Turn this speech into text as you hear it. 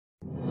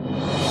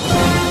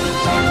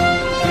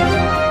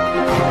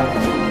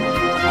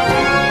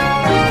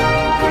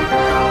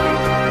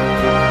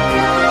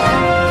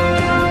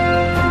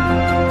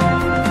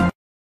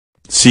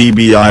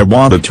CBI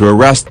wanted to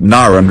arrest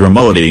Narendra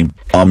Modi,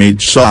 Amit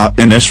Shah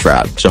in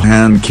Ishrat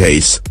Jahan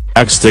case,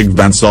 ex-Dig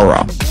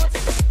Vanzara.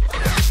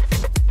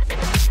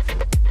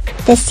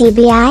 The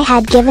CBI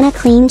had given a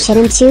clean chit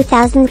in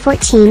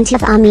 2014 to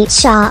Amit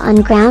Shah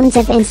on grounds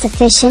of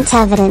insufficient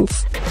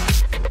evidence.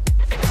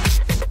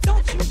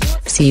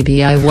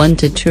 CBI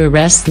wanted to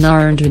arrest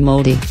Narendra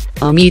Modi,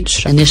 Amit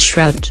Shah in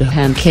Ishrat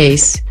Jahan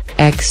case,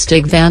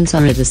 ex-Dig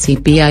Vanzara. The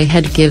CBI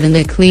had given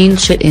a clean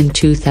chit in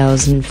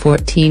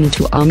 2014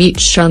 to Amit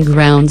Shah on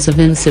grounds of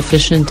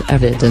insufficient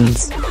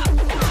evidence.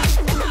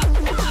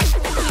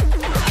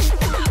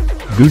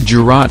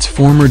 Gujarat's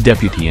former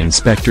Deputy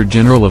Inspector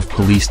General of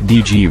Police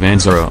DG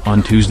Vanzara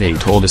on Tuesday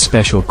told a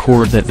special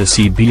court that the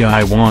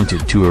CBI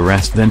wanted to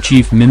arrest then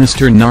Chief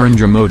Minister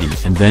Narendra Modi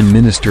and then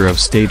Minister of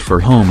State for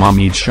Home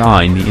Amit Shah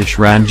in the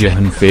Ishrat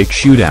Jahan fake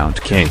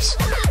shootout case.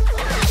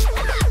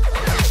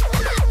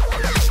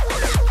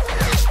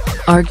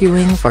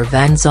 Arguing for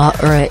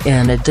Vanzara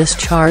in a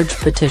discharge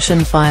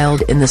petition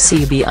filed in the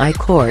CBI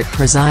court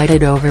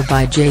presided over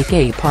by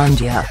J.K.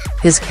 Pandya,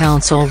 his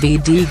counsel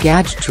V.D.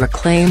 Gajra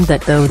claimed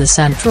that though the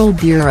Central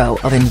Bureau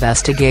of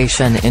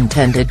Investigation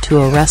intended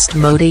to arrest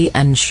Modi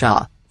and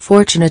Shah,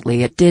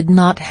 fortunately it did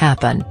not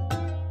happen.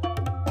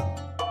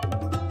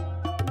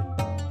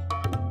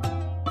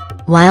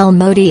 While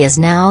Modi is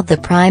now the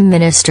Prime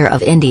Minister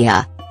of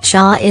India,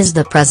 Shah is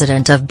the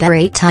president of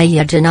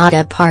Bharatiya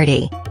Janata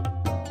Party.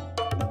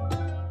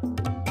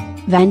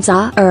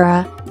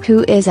 Vanzara,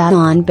 who is out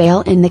on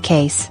bail in the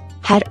case,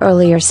 had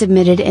earlier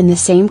submitted in the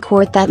same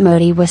court that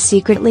Modi was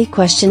secretly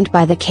questioned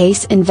by the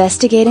case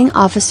investigating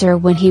officer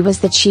when he was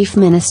the chief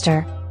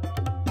minister.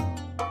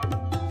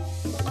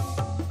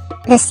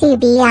 The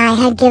CBI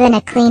had given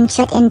a clean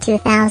chit in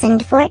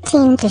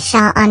 2014 to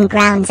Shah on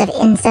grounds of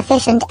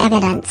insufficient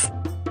evidence.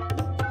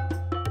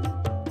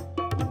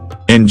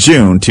 In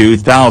June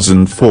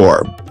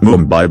 2004,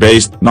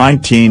 Mumbai-based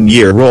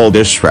 19-year-old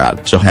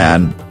Ishrat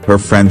Jahan, her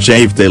French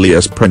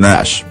alias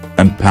Pranesh,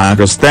 and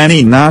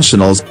Pakistani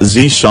nationals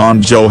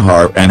Zishan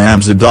Johar and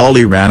Amzad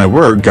Ali Rana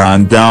were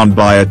gunned down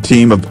by a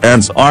team of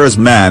Vanzara's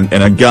men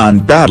in a gun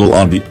battle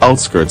on the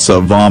outskirts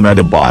of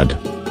Ahmedabad.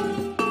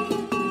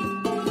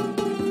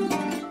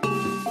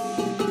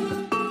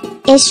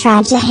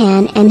 Ishrat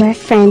Jahan and her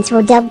friends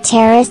were dubbed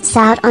terrorists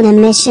out on a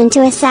mission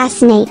to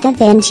assassinate the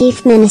then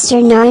Chief Minister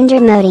Narendra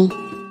Modi.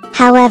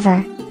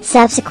 However,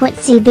 subsequent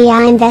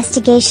CBI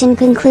investigation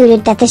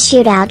concluded that the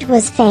shootout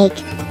was fake.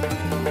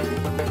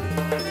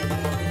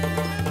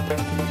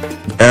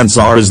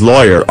 Vanzara's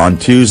lawyer on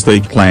Tuesday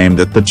claimed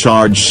that the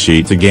charge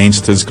sheet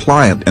against his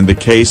client in the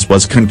case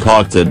was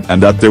concocted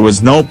and that there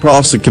was no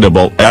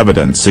prosecutable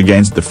evidence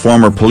against the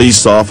former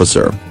police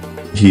officer.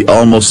 He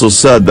also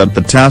said that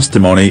the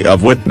testimony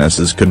of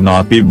witnesses could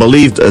not be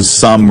believed as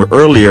some were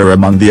earlier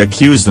among the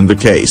accused in the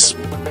case.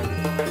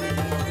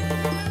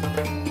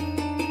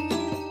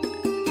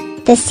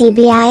 The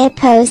CBI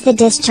opposed the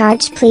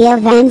discharge plea of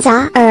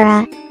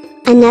Vanzara.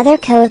 Another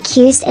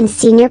co-accused and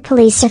senior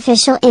police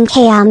official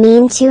N.K.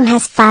 Amin too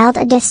has filed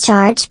a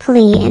discharge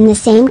plea in the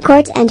same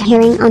court and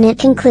hearing on it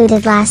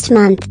concluded last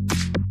month.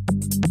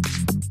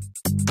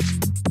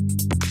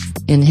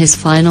 In his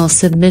final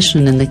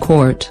submission in the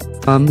court,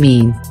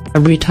 Amin,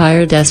 a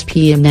retired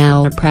SP and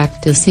now a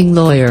practicing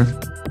lawyer,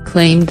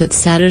 claimed that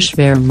Satish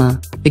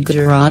Verma, the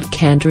Gujarat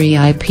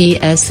Kendriya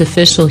IPS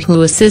official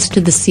who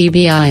assisted the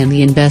CBI in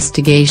the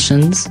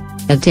investigations,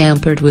 had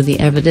tampered with the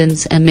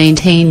evidence and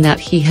maintained that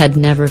he had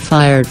never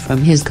fired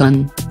from his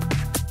gun.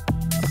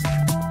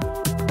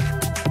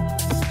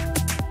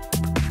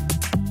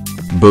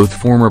 Both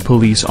former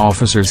police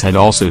officers had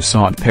also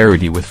sought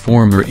parity with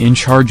former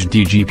in-charge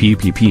DGP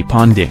PP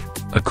Pandey,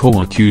 a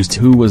co-accused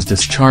who was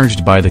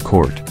discharged by the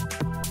court.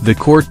 The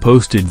court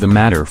posted the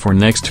matter for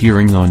next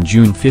hearing on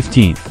June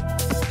 15.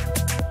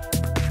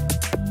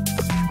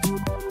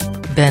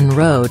 Ben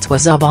Rhodes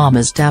was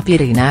Obama's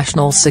Deputy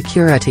National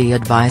Security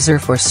Advisor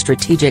for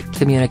Strategic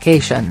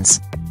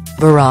Communications.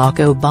 Barack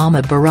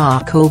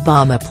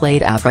Obama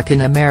played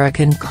African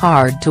American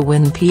card to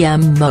win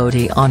PM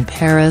Modi on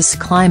Paris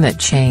climate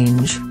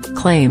change,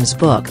 claims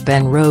book.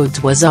 Ben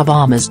Rhodes was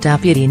Obama's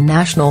Deputy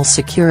National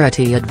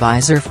Security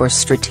Advisor for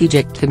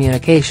Strategic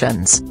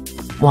Communications.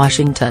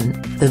 Washington,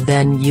 the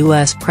then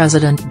U.S.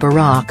 President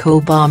Barack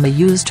Obama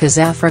used his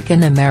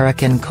African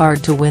American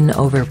card to win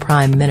over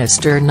Prime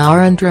Minister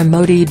Narendra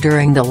Modi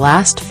during the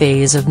last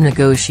phase of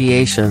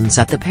negotiations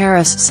at the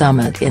Paris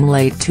summit in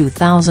late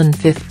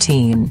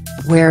 2015,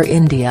 where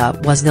India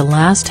was the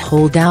last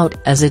holdout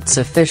as its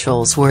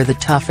officials were the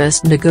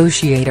toughest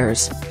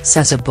negotiators,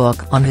 says a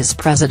book on his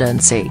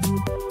presidency.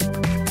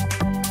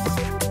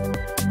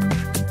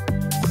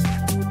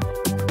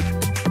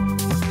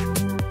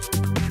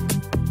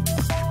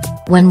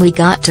 When we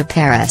got to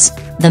Paris,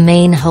 the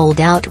main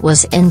holdout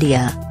was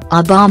India,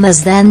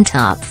 Obama's then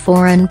top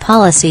foreign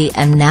policy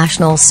and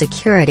national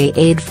security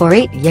aide for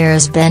 8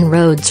 years. Ben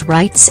Rhodes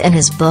writes in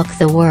his book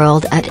The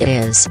World at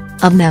Is,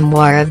 a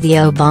memoir of the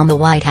Obama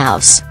White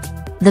House.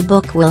 The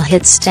book will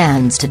hit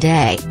stands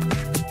today.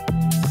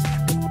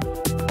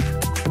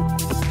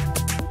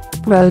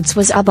 Rhodes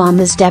was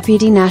Obama's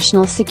Deputy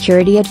National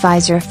Security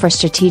Advisor for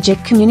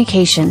Strategic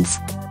Communications.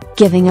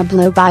 Giving a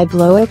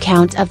blow-by-blow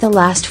account of the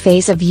last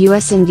phase of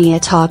US-India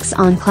talks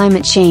on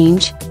climate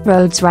change,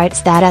 Rhodes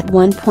writes that at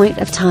one point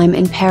of time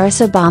in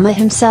Paris Obama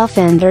himself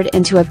entered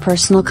into a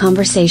personal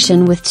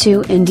conversation with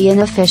two Indian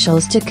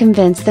officials to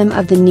convince them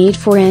of the need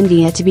for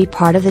India to be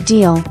part of the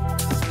deal.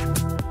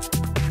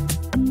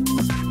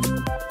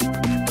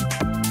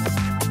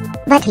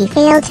 But he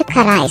failed to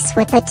cut ice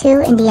with the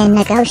two Indian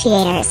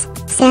negotiators,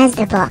 says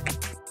the book.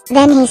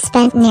 Then he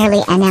spent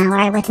nearly an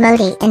hour with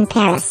Modi in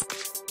Paris.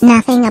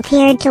 Nothing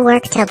appeared to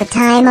work till the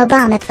time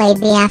Obama played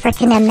the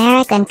African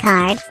American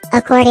card,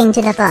 according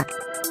to the book.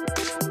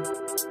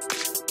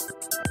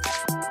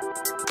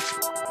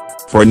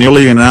 For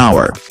nearly an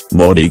hour,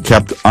 Modi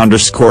kept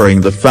underscoring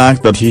the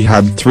fact that he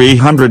had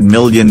 300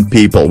 million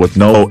people with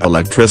no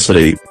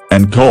electricity,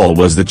 and coal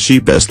was the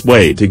cheapest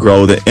way to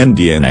grow the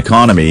Indian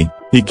economy.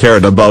 He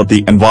cared about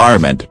the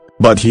environment,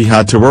 but he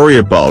had to worry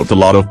about a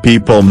lot of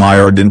people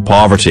mired in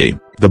poverty,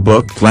 the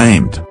book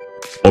claimed.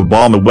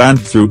 Obama went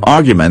through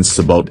arguments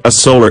about a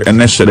solar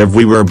initiative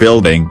we were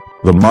building,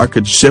 the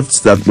market shifts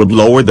that would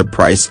lower the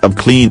price of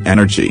clean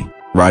energy,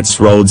 writes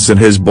Rhodes in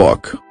his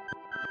book.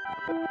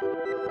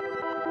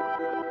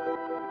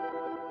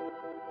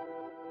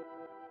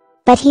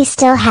 But he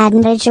still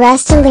hadn't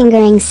addressed a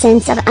lingering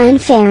sense of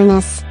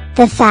unfairness,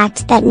 the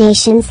fact that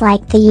nations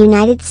like the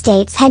United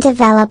States had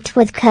developed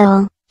with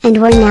coal,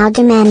 and were now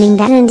demanding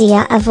that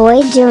India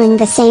avoid doing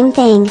the same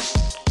thing.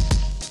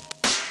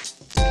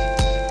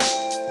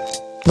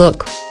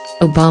 Look,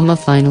 Obama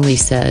finally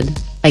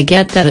said, I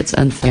get that it's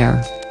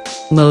unfair.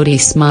 Modi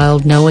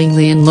smiled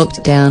knowingly and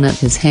looked down at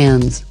his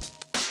hands.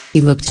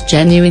 He looked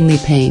genuinely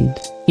pained,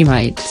 he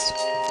writes.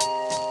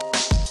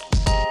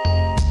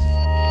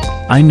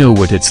 I know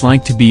what it's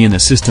like to be in a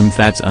system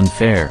that's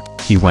unfair,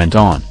 he went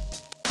on.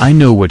 I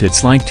know what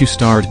it's like to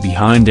start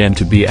behind and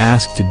to be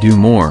asked to do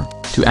more,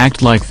 to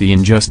act like the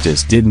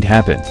injustice didn't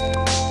happen.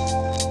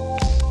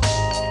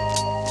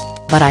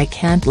 But I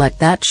can't let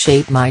that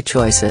shape my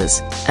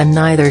choices, and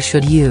neither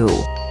should you.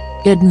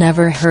 I'd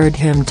never heard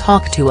him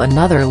talk to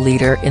another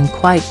leader in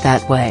quite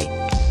that way.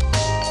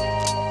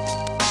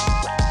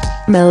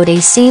 Modi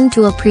seemed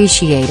to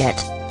appreciate it.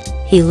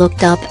 He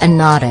looked up and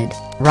nodded,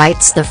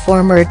 writes the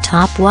former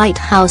top White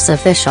House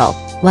official,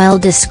 while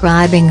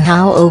describing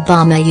how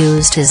Obama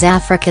used his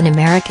African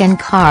American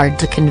card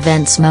to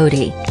convince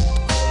Modi.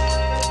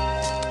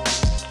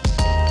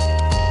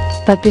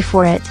 But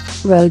before it,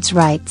 Rhodes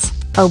writes,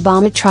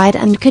 Obama tried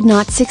and could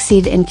not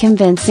succeed in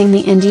convincing the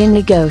Indian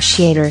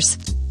negotiators.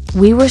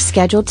 We were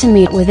scheduled to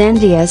meet with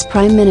India's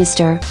Prime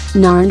Minister,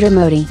 Narendra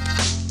Modi.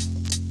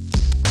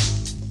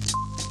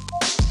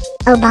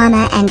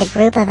 Obama and a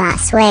group of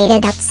us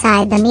waited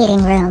outside the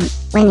meeting room,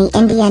 when the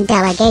Indian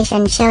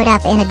delegation showed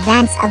up in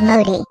advance of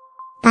Modi.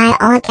 By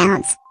all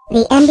accounts,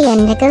 the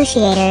Indian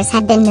negotiators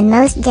had been the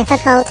most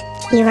difficult,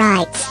 he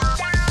writes.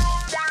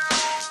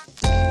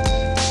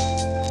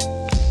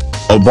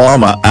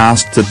 Obama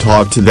asked to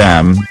talk to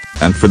them,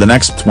 and for the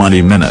next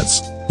 20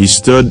 minutes, he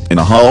stood in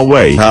a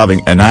hallway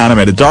having an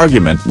animated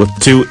argument with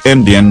two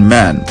Indian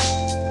men.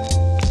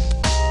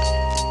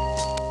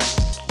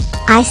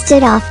 I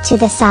stood off to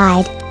the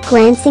side,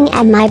 glancing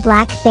at my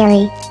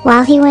BlackBerry,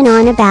 while he went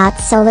on about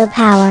solar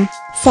power,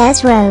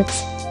 says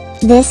Rhodes.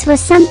 This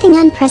was something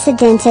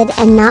unprecedented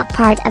and not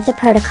part of the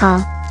protocol,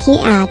 he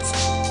adds.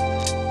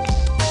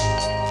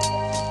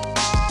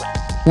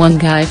 One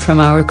guy from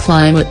our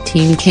climate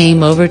team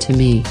came over to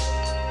me.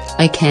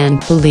 I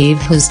can't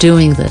believe who's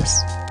doing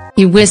this,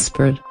 he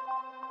whispered.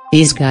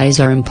 These guys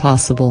are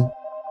impossible.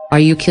 Are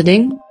you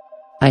kidding?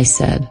 I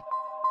said.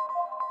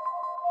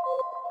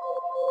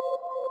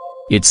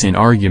 It's an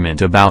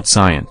argument about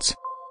science.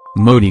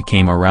 Modi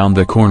came around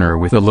the corner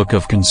with a look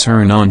of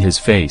concern on his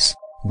face,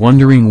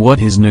 wondering what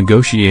his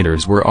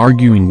negotiators were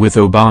arguing with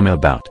Obama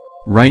about,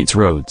 writes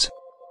Rhodes.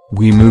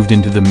 We moved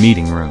into the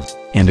meeting room,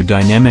 and a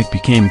dynamic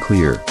became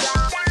clear.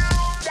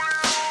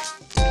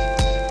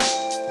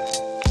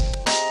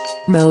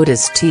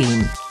 Modi's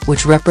team,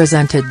 which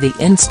represented the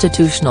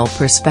institutional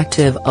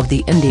perspective of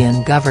the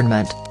Indian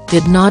government,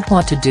 did not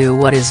want to do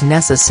what is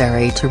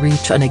necessary to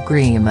reach an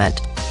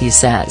agreement, he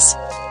says.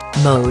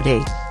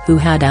 Modi, who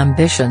had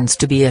ambitions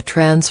to be a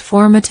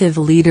transformative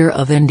leader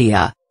of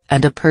India,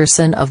 and a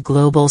person of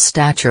global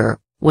stature,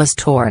 was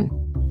torn.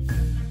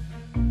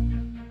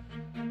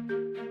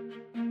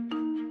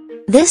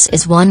 This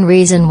is one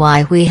reason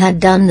why we had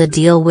done the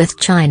deal with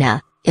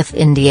China. If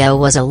India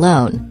was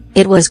alone,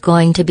 it was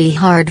going to be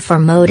hard for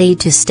Modi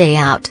to stay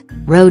out,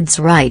 Rhodes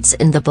writes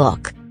in the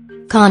book.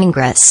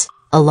 Congress,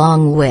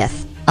 along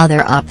with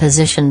other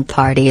opposition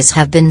parties,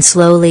 have been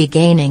slowly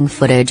gaining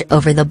footage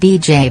over the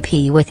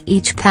BJP, with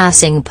each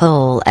passing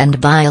poll and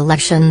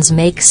by-elections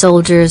make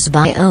soldiers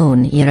buy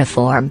own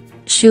uniform,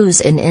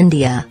 shoes in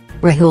India.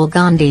 Rahul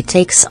Gandhi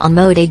takes on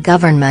Modi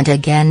government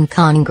again.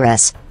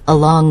 Congress,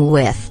 along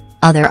with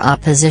other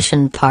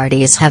opposition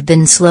parties, have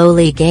been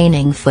slowly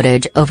gaining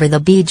footage over the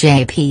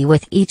BJP,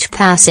 with each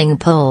passing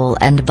poll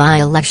and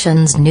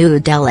by-elections. New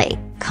Delhi,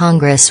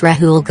 Congress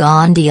Rahul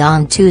Gandhi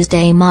on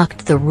Tuesday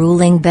mocked the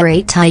ruling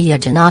Bharatiya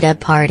Janata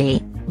Party,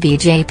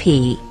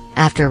 BJP,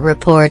 after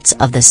reports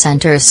of the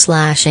centre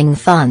slashing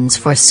funds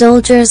for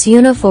soldiers'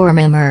 uniform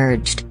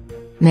emerged.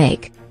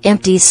 Make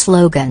empty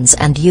slogans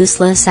and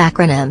useless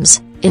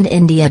acronyms, in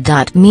India.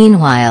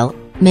 Meanwhile,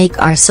 make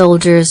our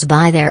soldiers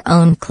buy their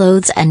own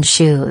clothes and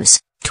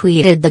shoes,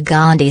 tweeted the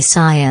Gandhi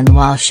scion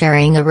while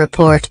sharing a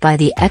report by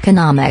the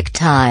Economic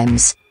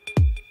Times.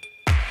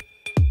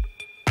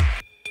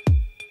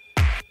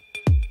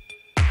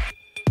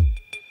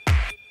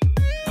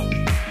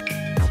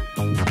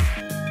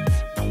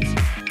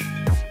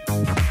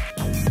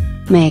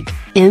 Make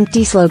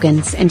empty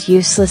slogans and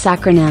useless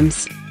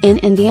acronyms, in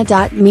India.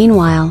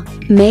 Meanwhile,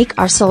 make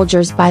our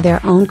soldiers buy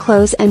their own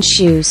clothes and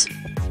shoes.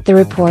 The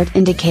report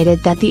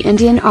indicated that the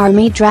Indian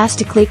Army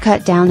drastically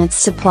cut down its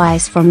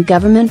supplies from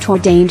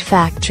government-ordained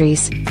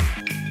factories.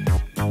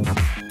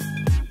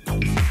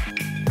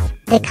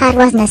 The cut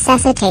was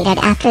necessitated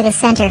after the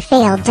center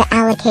failed to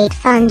allocate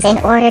funds in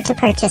order to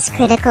purchase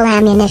critical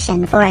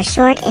ammunition for a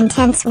short,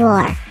 intense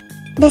war.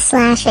 The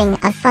slashing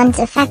of funds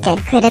affected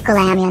critical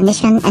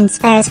ammunition and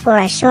spares for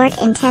a short,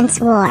 intense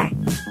war.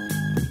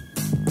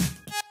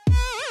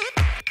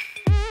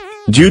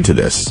 Due to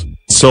this,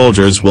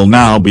 soldiers will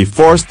now be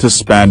forced to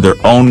spend their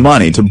own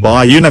money to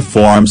buy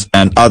uniforms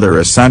and other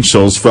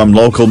essentials from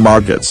local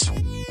markets.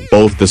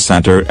 Both the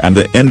centre and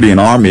the Indian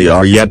Army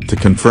are yet to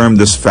confirm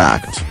this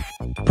fact.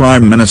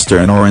 Prime Minister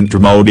Narendra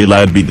Modi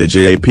led by the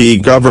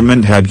BJP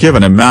government had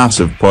given a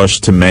massive push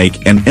to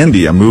Make in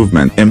India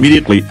movement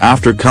immediately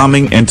after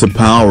coming into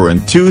power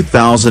in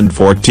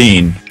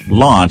 2014,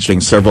 launching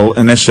several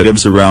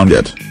initiatives around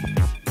it.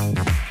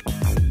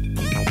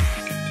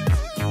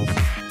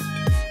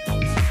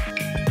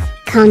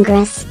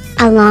 Congress,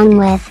 along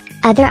with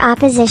other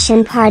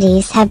opposition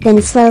parties, have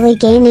been slowly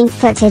gaining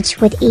footage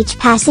with each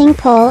passing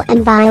poll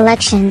and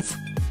by-elections.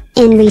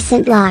 In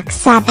recent Lok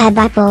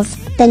Sabha polls,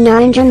 the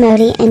Narendra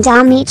Modi and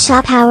Amit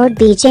Shah powered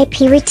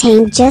BJP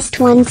retained just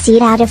 1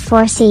 seat out of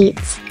 4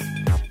 seats.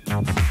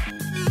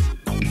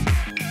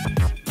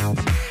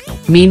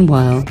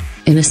 Meanwhile,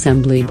 in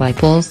assembly by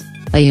polls,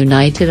 a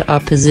united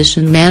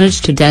opposition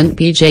managed to dent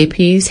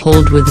BJP's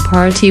hold, with the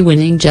party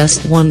winning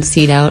just 1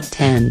 seat out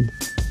 10.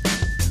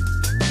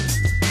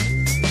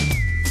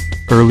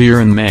 Earlier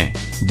in May,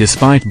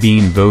 despite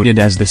being voted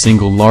as the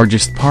single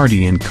largest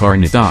party in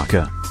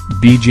Karnataka,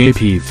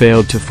 BJP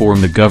failed to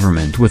form the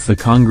government with the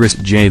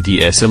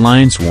Congress-JDS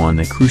alliance won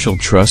a crucial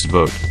trust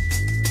vote.